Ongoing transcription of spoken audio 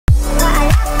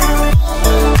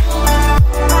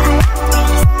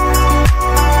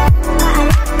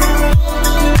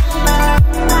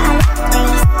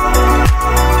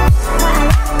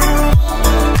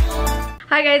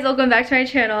welcome back to my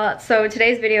channel. So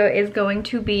today's video is going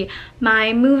to be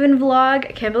my move-in vlog.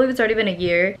 I can't believe it's already been a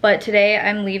year, but today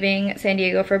I'm leaving San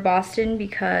Diego for Boston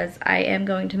because I am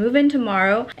going to move in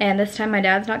tomorrow, and this time my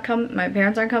parents aren't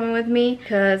coming with me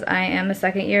because I am a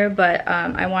second year, but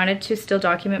I wanted to still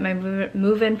document my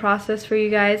move-in process for you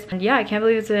guys. And yeah, I can't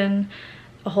believe it's been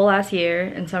a whole ass year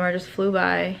and summer just flew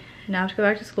by. Now I have to go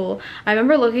back to school. I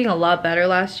remember looking a lot better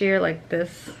last year, like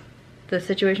this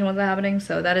situation wasn't happening,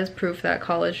 so that is proof that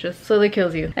college just slowly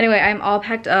kills you. Anyway, I'm all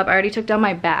packed up. I already took down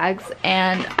my bags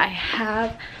and I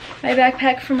have my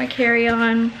backpack for my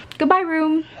carry-on. Goodbye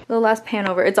room. The last pan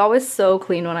over. It's always so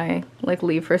clean when I like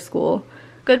leave for school.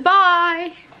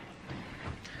 Goodbye.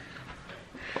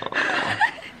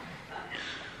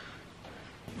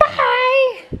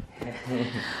 Bye.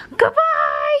 Goodbye.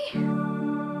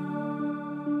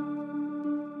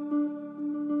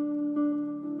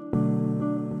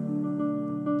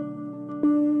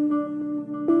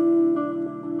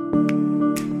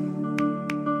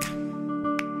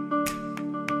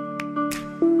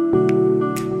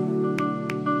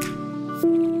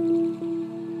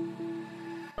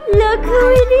 Look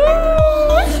who it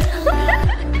is!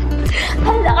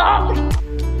 Hello!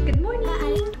 Good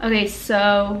morning! Okay,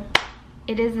 so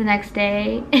it is the next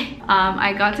day.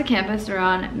 I got to campus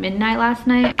around midnight last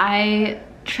night. I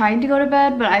tried to go to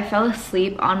bed, but I fell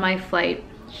asleep on my flight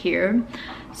here.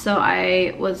 So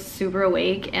I was super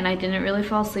awake and I didn't really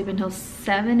fall asleep until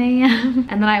 7 a.m.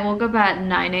 And then I woke up at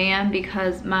 9 a.m.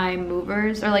 because my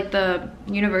movers, or like the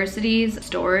university's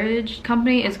storage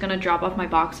company, is gonna drop off my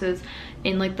boxes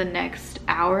in like the next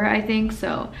hour, I think.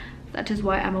 So that is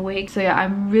why I'm awake. So yeah,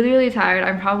 I'm really tired.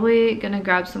 I'm probably gonna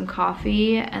grab some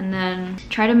coffee and then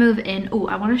try to move in. Oh,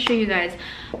 I want to show you guys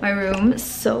my room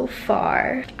so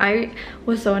far. I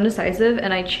was so indecisive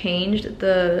and I changed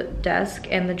the desk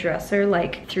and the dresser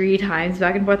like 3 times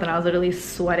back and forth, and I was literally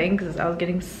sweating because I was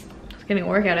getting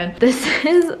workout in. This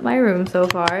is my room so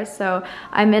far. So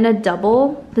I'm in a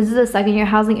double. This is a second year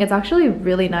housing. It's actually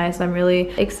really nice. I'm really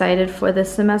excited for this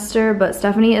semester, but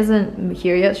Stephanie isn't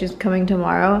here yet. She's coming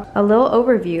tomorrow. A little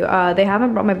overview. They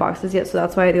haven't brought my boxes yet, so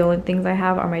that's why the only things I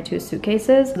have are my 2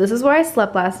 suitcases. This is where I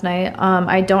slept last night.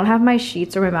 I don't have my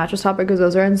sheets or my mattress topper because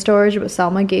those are in storage, but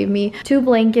Selma gave me 2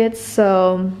 blankets,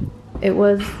 so it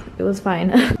was fine.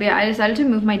 But yeah, I decided to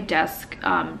move my desk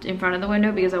in front of the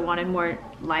window because I wanted more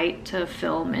light to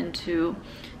film and to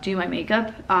do my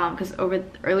makeup, because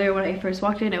earlier when I first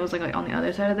walked in, it was like on the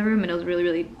other side of the room and it was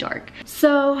really dark.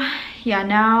 So yeah,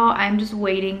 now I'm just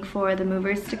waiting for the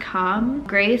movers to come.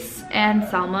 Grace and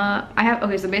Selma,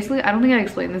 okay, so basically I don't think I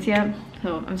explained this yet,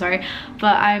 so I'm sorry,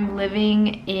 but I'm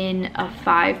living in a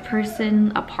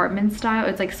 5-person apartment style.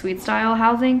 It's like suite style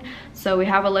housing. So we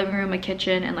have a living room, a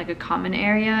kitchen, and like a common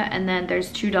area, and then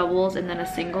there's 2 doubles and then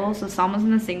a single. So Selma's in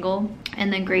the single,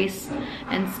 and then Grace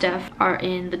and Steph are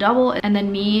in the double, and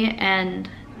then me and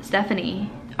Stephanie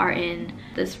are in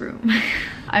this room.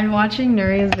 I'm watching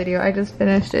Nuria's video. I just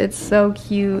finished it. It's so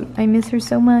cute. I miss her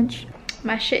so much.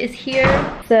 My shit is here.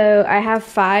 So I have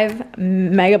 5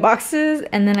 mega boxes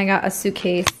and then I got a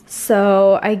suitcase.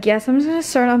 So I guess I'm just gonna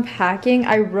start unpacking.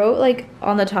 I wrote like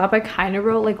on the top, I kind of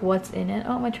wrote like what's in it.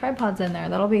 Oh, my tripod's in there.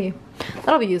 That'll be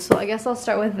useful. I guess I'll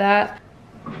start with that.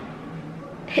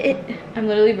 I'm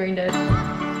literally brain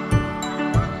dead.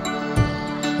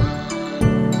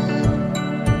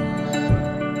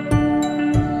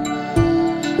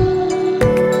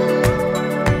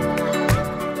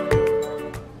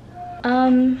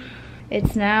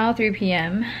 It's now 3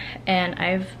 p.m. and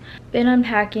I've been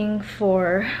unpacking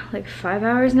for like 5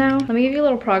 hours now. Let me give you a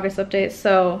little progress update.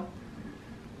 So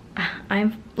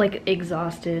I'm like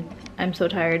exhausted. I'm so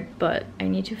tired, but I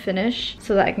need to finish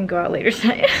so that I can go out later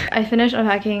tonight. I finished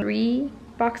unpacking 3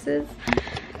 boxes.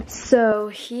 So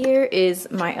here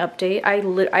is my update.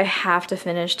 I have to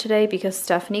finish today because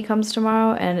Stephanie comes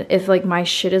tomorrow, and if like my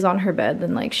shit is on her bed,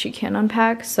 then like she can't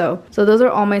unpack. So those are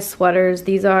all my sweaters.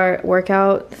 These are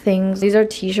workout things. These are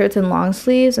t-shirts and long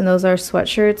sleeves, and those are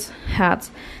sweatshirts,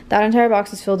 hats. That entire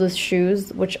box is filled with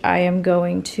shoes, which I am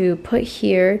going to put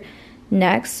here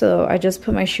next. So I just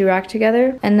put my shoe rack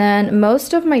together, and then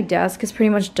most of my desk is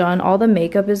pretty much done. All the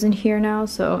makeup is in here now.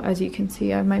 So as you can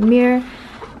see, I have my mirror,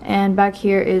 and back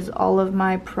here is all of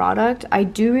my product. I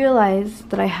do realize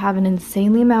that I have an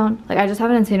insanely amount, like I just have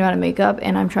an insane amount of makeup,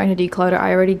 and I'm trying to declutter.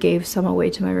 I already gave some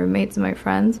away to my roommates and my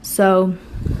friends, so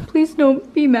please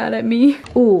don't be mad at me.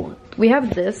 Ooh, we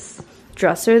have this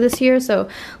dresser this year. So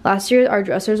last year our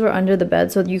dressers were under the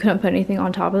bed, so you couldn't put anything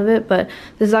on top of it, but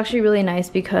this is actually really nice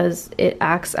because it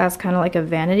acts as kind of like a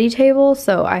vanity table.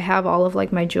 So I have all of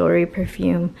like my jewelry,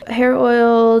 perfume, hair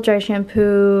oil, dry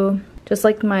shampoo, just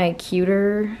like my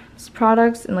cuter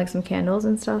products and like some candles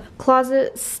and stuff.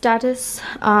 Closet status.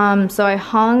 So I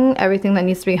hung everything that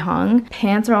needs to be hung.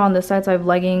 Pants are on this side, so I have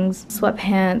leggings,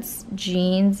 sweatpants,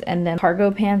 jeans, and then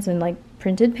cargo pants and like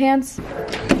printed pants.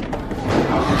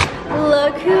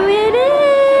 Look who it is!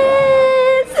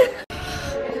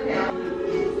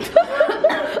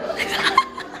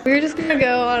 We're just gonna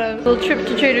go on a little trip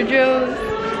to Trader Joe's.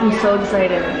 I'm so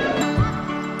excited.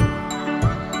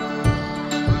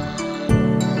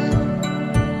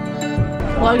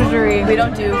 Luxury. We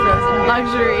don't do frozen.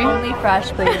 Luxury. Only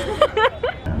fresh, please.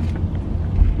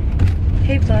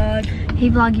 Hey vlog. Hey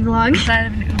vloggy vlog. Inside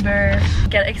of an Uber.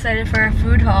 Get excited for our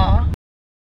food haul.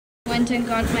 Went and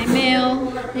got my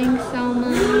mail. Thanks,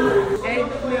 Selma.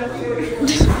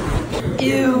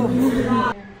 Ew.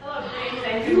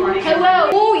 Hello.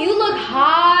 Oh, you look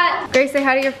hot. Grace, say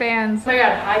hi to your fans. Oh my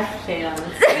god, hi fans.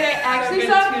 I actually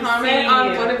saw a comment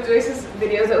on one of Joyce's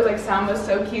videos that was like, Sam was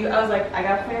so cute. I was like, I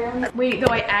got fans. Wait, no,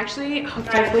 I actually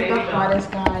hooked up with the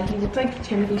hottest guy. He looked like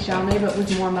Timothy Chalamet, but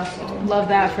with more muscle. Love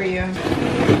that for you.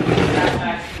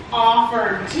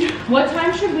 Offered. What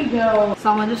time should we go?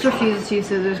 Salma just refuses to use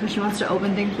scissors because she wants to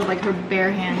open things with like her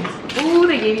bare hands. Ooh,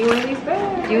 they gave you one of these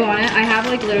bags. Do you want it? I have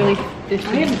like literally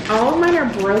 15. All of mine are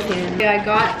broken. Yeah, I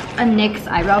got a NYX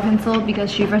eyebrow pencil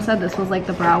because Shiva said this was like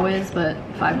the Brow Wiz, but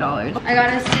 $5. I got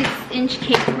a 6-inch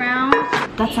cake round.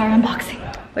 That's our unboxing.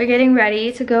 We're getting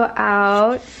ready to go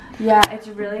out. Yeah, it's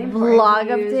really important Vlog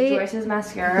to use update. Joyce's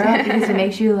mascara because it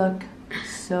makes you look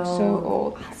so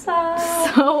old.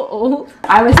 So old.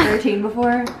 I was 13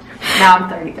 before. Now I'm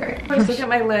 33. First, look at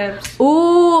my lips.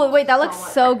 Ooh, wait, that looks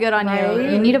so good on you.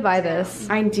 Right? You need to buy this.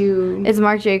 I do. It's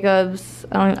Marc Jacobs.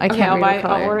 I can't read the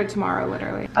color. I'll order it tomorrow,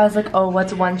 literally. I was like, oh,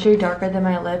 what's one shade darker than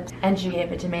my lips? And she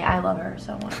gave it to me. I love her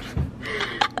so much.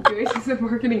 Joyce is a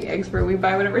marketing expert. We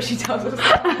buy whatever she tells us.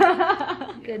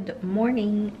 Good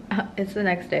morning. It's the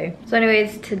next day. So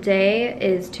anyways, today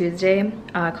is Tuesday.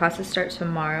 Classes start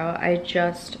tomorrow.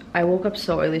 I woke up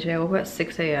so early today. I woke up at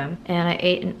 6 a.m. and I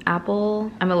ate an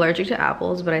apple. I'm allergic to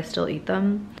apples, but I still eat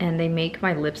them. And they make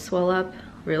my lips swell up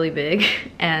really big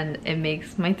and it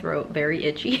makes my throat very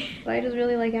itchy. But I just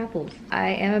really like apples. I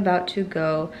am about to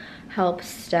go help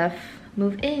Steph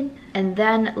move in, and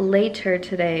then later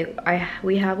today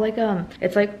we have like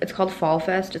it's called Fall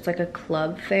Fest. It's like a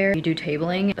club fair. You do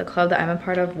tabling. The club that I'm a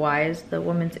part of, WISE, the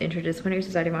Women's Interdisciplinary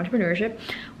Society of Entrepreneurship,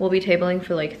 will be tabling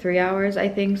for like 3 hours, I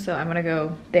think. So I'm gonna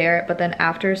go there, but then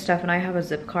after, Steph and I have a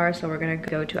zip car, so we're gonna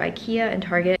go to IKEA and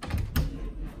Target.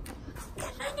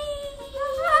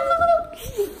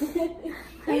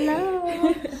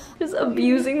 Hello. Just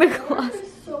abusing the closet.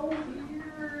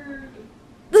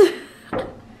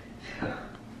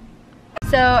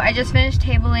 So I just finished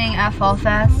tabling at Fall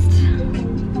Fest.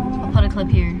 I'll put a clip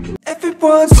here.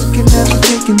 Everyone's looking at me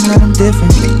thinking that I'm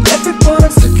different.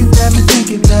 Everyone's looking at me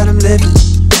thinking that I'm living.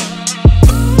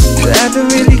 But I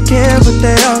don't really care what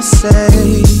they all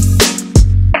say.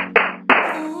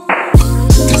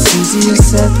 It's easier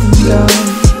said than done.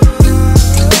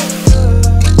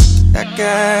 That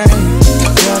guy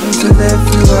driving to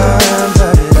everyone,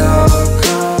 but it all comes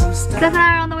down. Steph and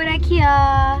I are on the way to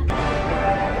IKEA.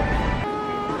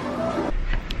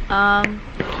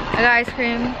 I got ice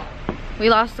cream. We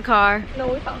lost the car.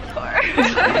 No, we found the car.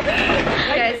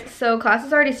 Guys, so class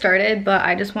has already started, but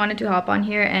I just wanted to hop on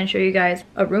here and show you guys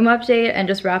a room update and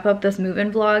just wrap up this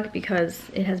move-in vlog because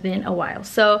it has been a while.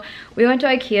 So we went to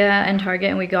IKEA and Target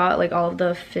and we got like all of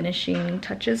the finishing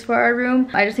touches for our room.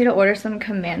 I just need to order some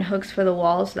command hooks for the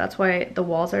walls, so that's why the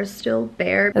walls are still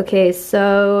bare. Okay,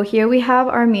 so here we have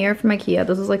our mirror from IKEA.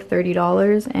 This is like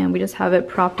 $30 and we just have it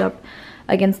propped up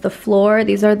against the floor.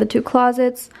 These are the two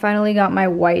closets. Finally got my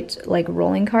white like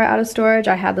rolling cart out of storage.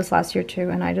 I had this last year too,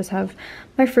 and I just have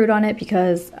my fruit on it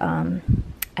because I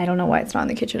don't know why it's not in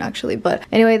the kitchen actually. But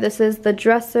anyway, this is the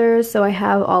dresser. So I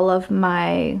have all of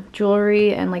my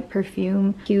jewelry and like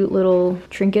perfume, cute little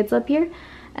trinkets up here.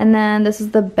 And then this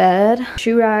is the bed,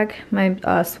 shoe rack, my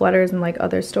sweaters and like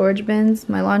other storage bins,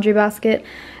 my laundry basket.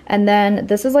 And then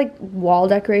this is like wall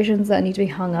decorations that need to be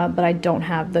hung up, but I don't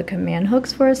have the command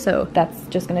hooks for, so that's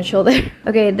just gonna chill there.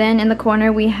 Okay, then in the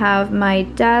corner we have my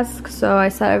desk, so I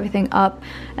set everything up.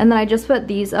 And then I just put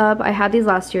these up. I had these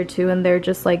last year too, and they're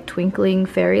just like twinkling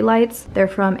fairy lights. They're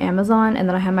from Amazon, and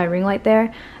then I have my ring light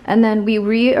there. And then we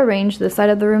rearranged this side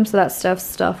of the room so that Steph's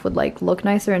stuff would like look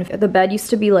nicer. And if the bed used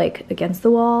to be like against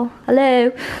the wall,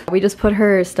 hello, we just put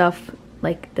her stuff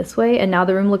like this way, and now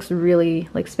the room looks really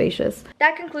like spacious.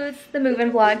 That concludes the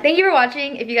move-in vlog. Thank you for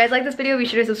watching. If you guys like this video, be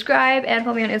sure to subscribe and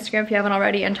follow me on Instagram if you haven't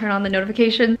already, and turn on the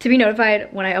notification to be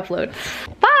notified when I upload.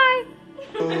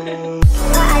 Bye!